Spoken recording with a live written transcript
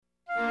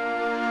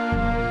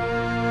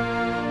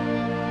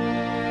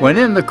When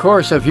in the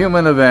course of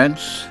human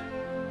events,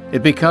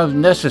 it becomes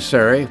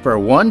necessary for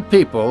one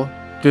people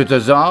to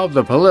dissolve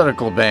the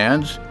political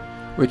bands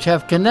which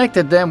have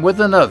connected them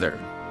with another,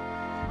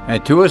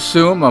 and to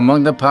assume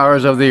among the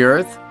powers of the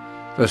earth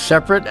the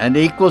separate and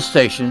equal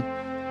station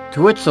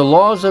to which the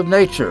laws of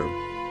nature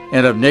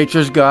and of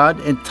nature's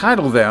God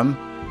entitle them,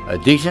 a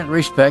decent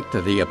respect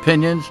to the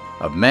opinions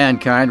of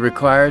mankind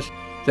requires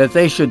that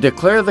they should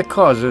declare the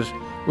causes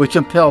which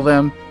impel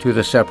them to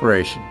the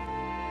separation.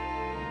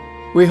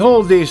 We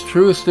hold these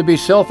truths to be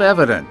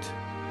self-evident,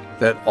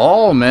 that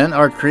all men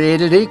are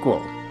created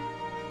equal,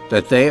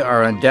 that they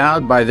are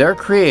endowed by their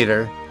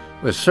Creator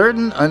with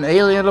certain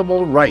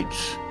unalienable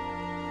rights,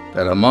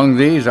 that among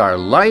these are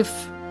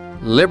life,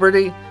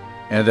 liberty,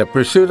 and the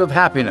pursuit of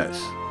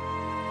happiness.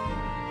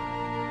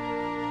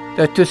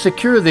 That to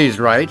secure these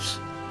rights,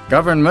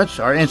 governments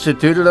are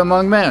instituted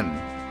among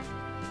men,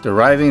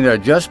 deriving their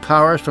just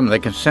powers from the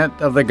consent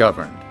of the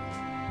governed.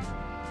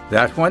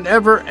 That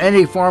whenever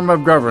any form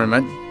of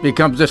government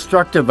becomes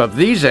destructive of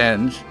these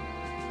ends,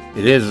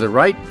 it is the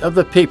right of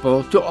the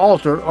people to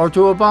alter or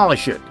to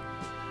abolish it,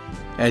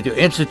 and to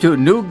institute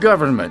new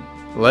government,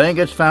 laying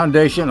its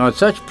foundation on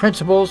such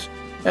principles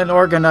and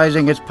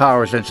organizing its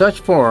powers in such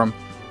form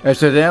as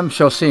to them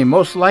shall seem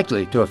most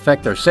likely to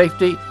affect their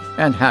safety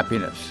and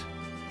happiness.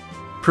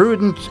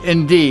 Prudence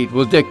indeed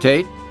will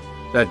dictate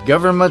that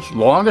governments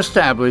long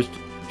established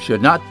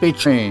should not be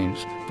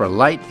changed for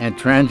light and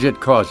transient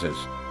causes.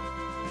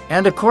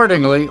 And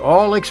accordingly,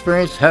 all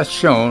experience has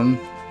shown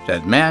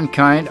that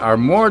mankind are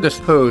more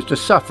disposed to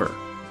suffer,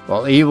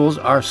 while evils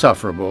are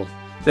sufferable,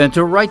 than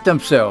to right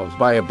themselves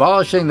by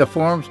abolishing the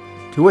forms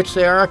to which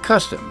they are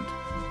accustomed.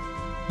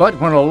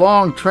 But when a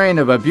long train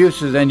of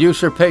abuses and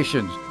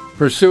usurpations,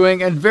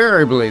 pursuing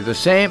invariably the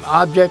same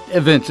object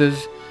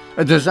evinces,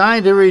 are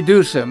designed to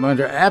reduce them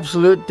under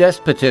absolute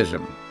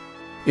despotism,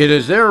 it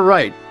is their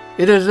right,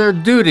 it is their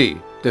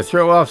duty to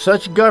throw off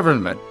such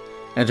government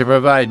and to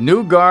provide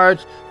new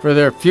guards for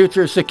their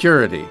future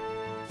security.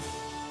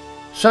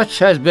 Such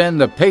has been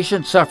the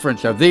patient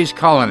sufferance of these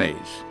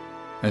colonies,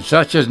 and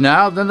such is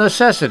now the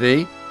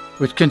necessity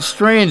which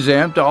constrains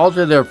them to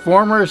alter their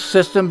former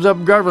systems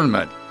of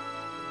government.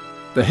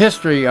 The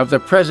history of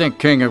the present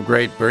King of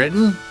Great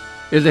Britain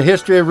is a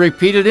history of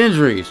repeated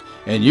injuries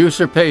and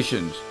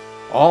usurpations,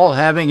 all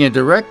having in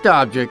direct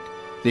object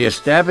the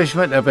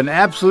establishment of an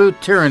absolute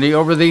tyranny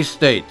over these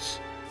states.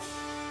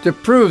 To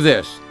prove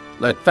this,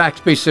 let facts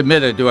be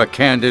submitted to a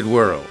candid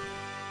world.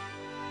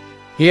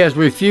 He has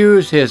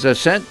refused his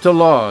assent to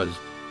laws,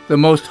 the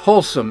most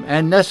wholesome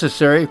and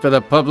necessary for the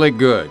public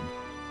good.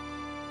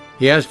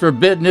 He has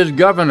forbidden his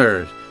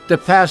governors to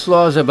pass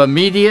laws of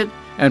immediate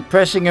and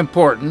pressing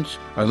importance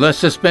unless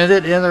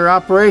suspended in their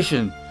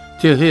operation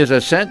till his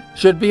assent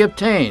should be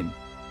obtained,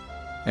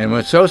 and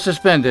when so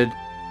suspended,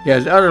 he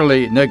has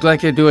utterly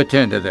neglected to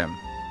attend to them.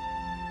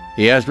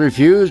 He has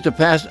refused to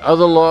pass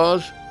other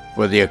laws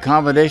for the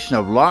accommodation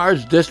of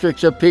large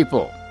districts of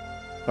people,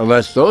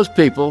 unless those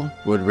people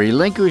would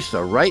relinquish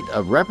the right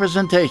of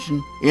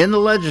representation in the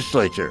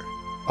legislature,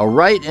 a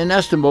right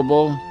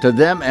inestimable to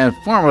them and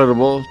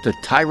formidable to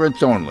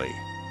tyrants only.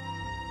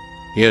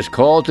 He has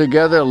called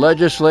together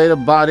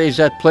legislative bodies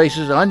at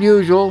places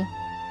unusual,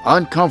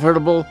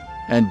 uncomfortable,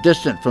 and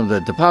distant from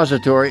the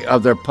depository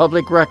of their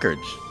public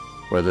records,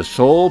 for the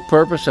sole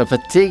purpose of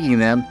fatiguing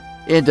them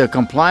into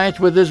compliance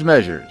with his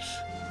measures.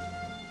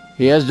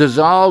 He has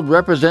dissolved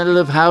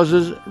representative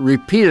houses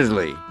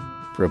repeatedly,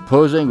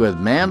 proposing with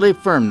manly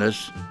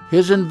firmness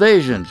his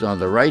invasions on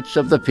the rights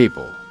of the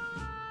people.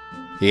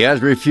 He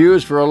has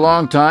refused for a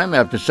long time,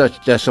 after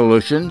such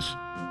dissolutions,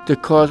 to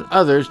cause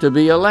others to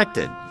be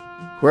elected,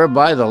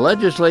 whereby the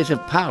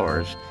legislative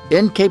powers,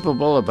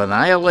 incapable of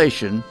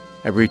annihilation,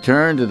 have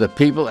returned to the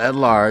people at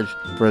large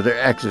for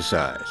their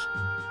exercise,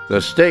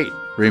 the state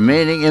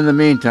remaining in the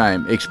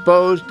meantime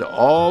exposed to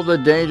all the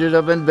dangers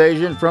of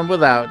invasion from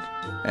without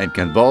and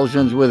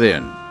convulsions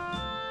within.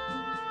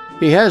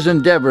 He has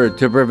endeavored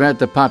to prevent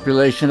the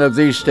population of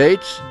these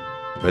states,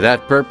 for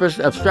that purpose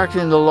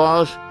obstructing the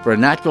laws for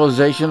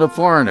naturalization of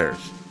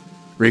foreigners,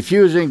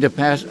 refusing to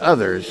pass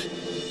others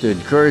to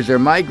encourage their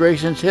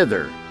migrations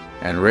hither,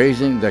 and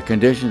raising the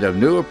conditions of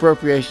new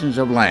appropriations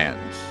of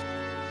lands.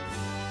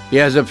 He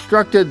has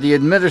obstructed the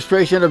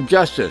administration of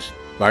justice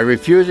by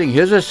refusing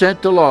his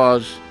assent to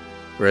laws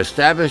for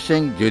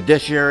establishing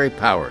judiciary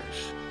powers.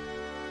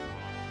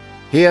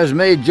 He has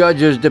made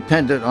judges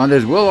dependent on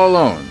his will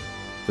alone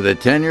for the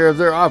tenure of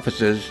their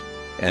offices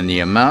and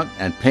the amount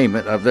and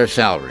payment of their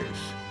salaries.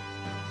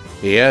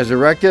 He has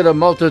erected a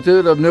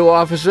multitude of new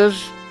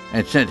offices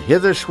and sent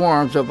hither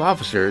swarms of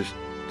officers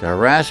to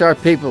harass our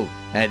people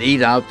and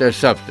eat out their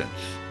substance.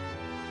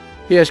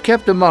 He has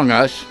kept among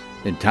us,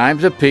 in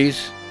times of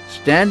peace,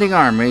 standing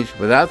armies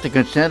without the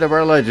consent of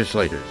our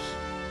legislators.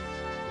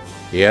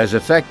 He has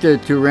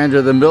effected to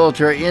render the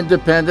military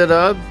independent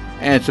of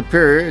and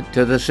superior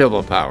to the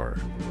civil power.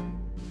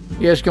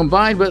 He has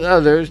combined with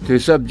others to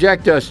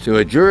subject us to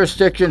a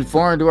jurisdiction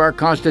foreign to our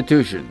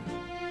Constitution,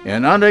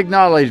 and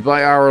unacknowledged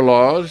by our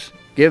laws,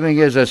 giving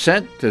his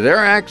assent to their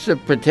acts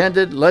of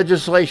pretended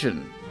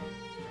legislation,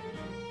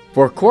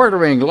 for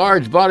quartering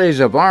large bodies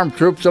of armed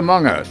troops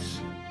among us,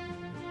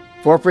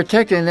 for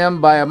protecting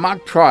them by a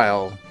mock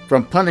trial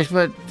from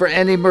punishment for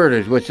any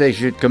murders which they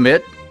should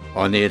commit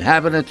on the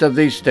inhabitants of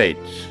these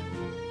states,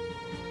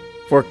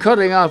 for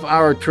cutting off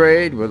our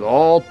trade with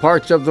all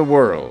parts of the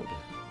world,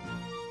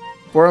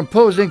 for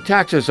imposing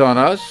taxes on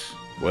us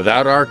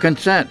without our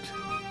consent,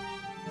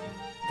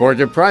 for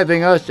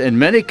depriving us in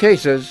many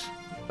cases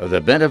of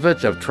the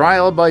benefits of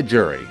trial by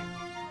jury,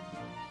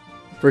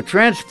 for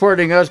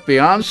transporting us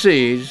beyond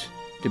seas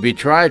to be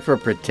tried for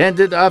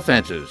pretended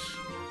offenses,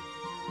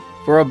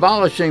 for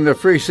abolishing the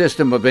free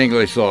system of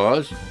English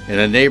laws in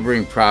a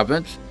neighboring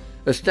province,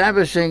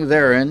 establishing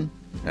therein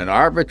an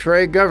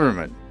arbitrary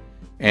government,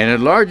 and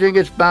enlarging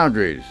its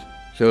boundaries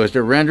so as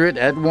to render it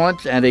at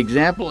once an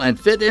example and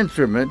fit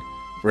instrument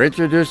for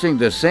introducing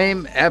the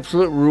same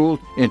absolute rule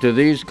into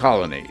these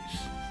colonies,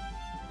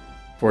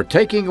 for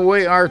taking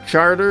away our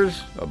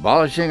charters,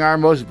 abolishing our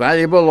most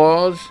valuable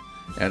laws,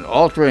 and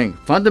altering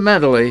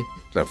fundamentally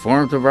the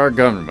forms of our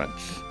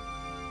governments,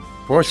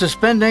 for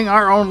suspending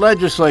our own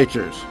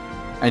legislatures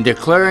and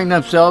declaring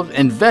themselves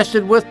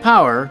invested with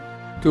power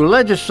to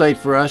legislate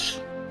for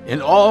us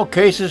in all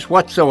cases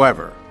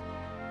whatsoever.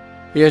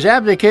 He has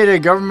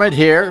abdicated government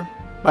here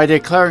by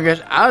declaring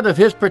us out of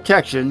his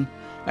protection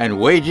and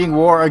waging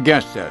war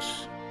against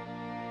us.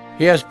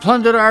 He has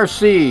plundered our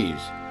seas,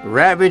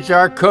 ravaged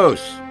our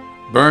coasts,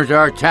 burnt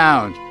our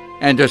towns,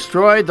 and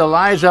destroyed the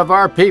lives of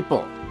our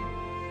people.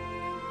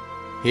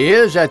 He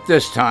is at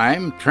this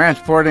time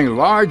transporting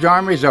large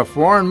armies of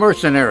foreign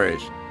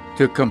mercenaries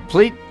to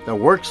complete the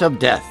works of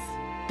death,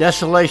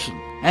 desolation,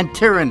 and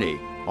tyranny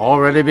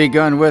already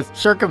begun with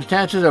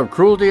circumstances of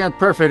cruelty and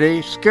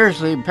perfidy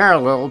scarcely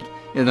paralleled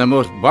in the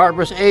most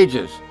barbarous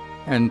ages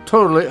and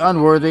totally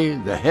unworthy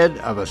the head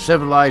of a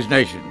civilized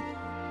nation.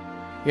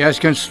 He has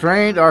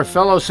constrained our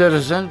fellow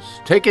citizens,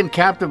 taken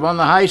captive on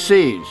the high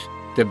seas,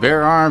 to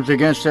bear arms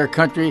against their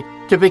country,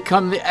 to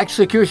become the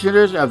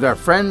executioners of their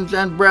friends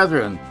and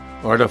brethren,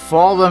 or to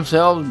fall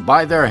themselves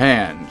by their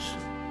hands.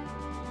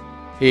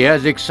 He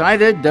has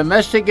excited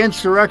domestic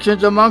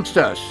insurrections amongst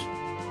us,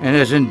 and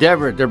has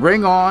endeavored to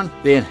bring on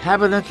the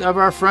inhabitants of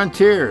our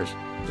frontiers,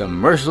 the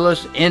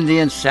merciless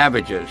Indian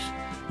savages,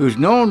 whose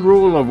known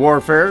rule of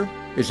warfare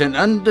is an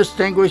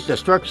undistinguished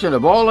destruction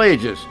of all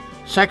ages,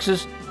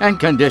 sexes, and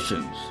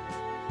conditions.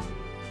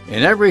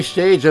 In every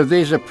stage of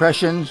these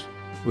oppressions,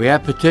 we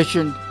have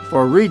petitioned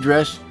for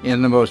redress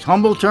in the most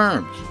humble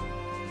terms.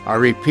 Our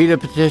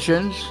repeated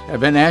petitions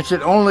have been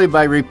answered only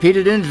by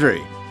repeated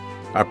injury.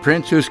 A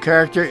prince whose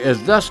character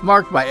is thus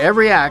marked by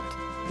every act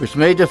which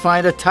may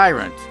define a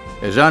tyrant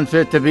is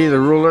unfit to be the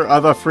ruler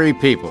of a free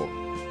people.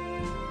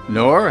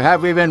 Nor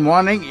have we been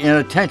wanting in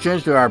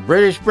attentions to our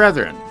British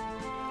brethren.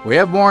 We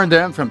have warned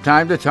them from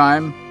time to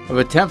time of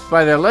attempts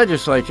by their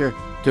legislature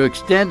to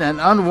extend an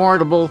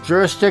unwarrantable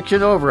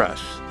jurisdiction over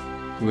us.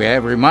 We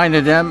have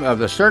reminded them of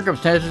the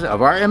circumstances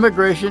of our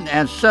immigration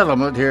and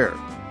settlement here.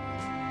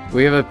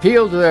 We have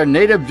appealed to their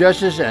native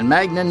justice and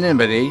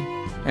magnanimity,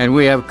 and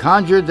we have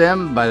conjured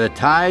them by the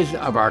ties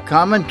of our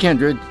common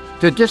kindred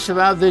to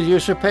disavow these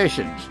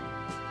usurpations,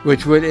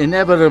 which would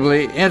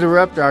inevitably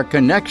interrupt our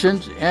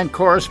connections and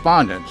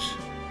correspondence.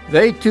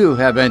 They too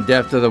have been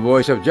deaf to the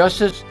voice of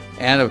justice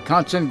and of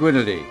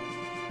consanguinity.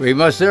 We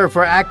must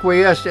therefore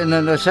acquiesce in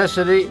the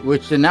necessity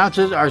which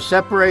denounces our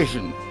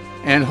separation,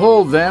 and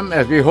hold them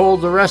as we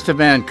hold the rest of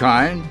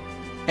mankind,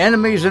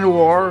 enemies in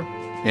war,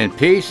 in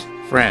peace,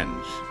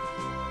 friends.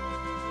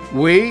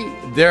 We,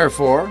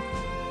 therefore,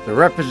 the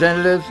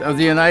representatives of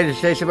the United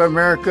States of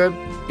America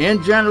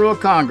in General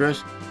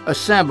Congress,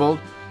 assembled,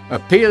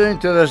 appealing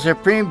to the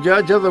Supreme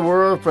Judge of the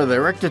world for the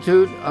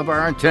rectitude of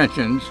our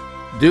intentions,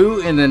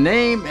 do in the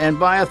name and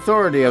by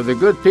authority of the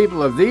good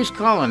people of these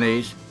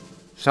colonies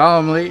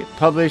solemnly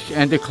publish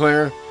and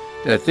declare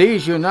that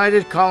these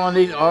united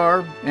colonies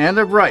are, and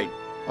of right,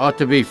 ought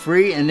to be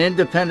free and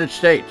independent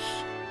states,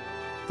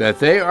 that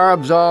they are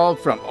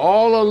absolved from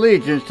all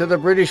allegiance to the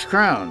British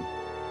Crown,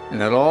 and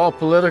that all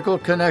political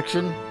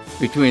connection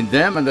between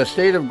them and the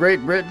state of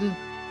Great Britain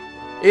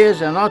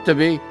is and ought to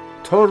be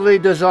totally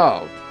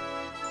dissolved,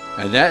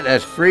 and that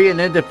as free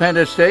and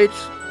independent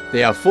states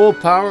they have full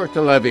power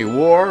to levy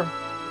war,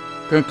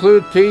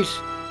 conclude peace,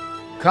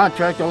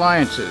 contract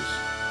alliances,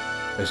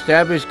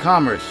 establish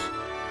commerce,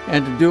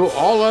 and to do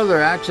all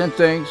other acts and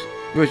things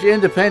which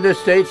independent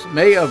states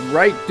may of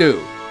right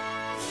do.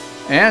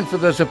 And for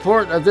the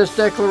support of this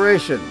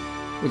declaration,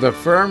 with a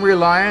firm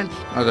reliance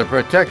on the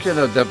protection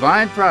of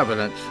divine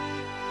providence,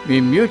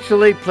 we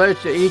mutually pledge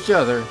to each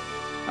other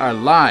our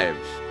lives,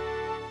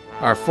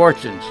 our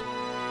fortunes,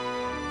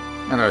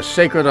 and our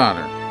sacred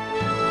honor.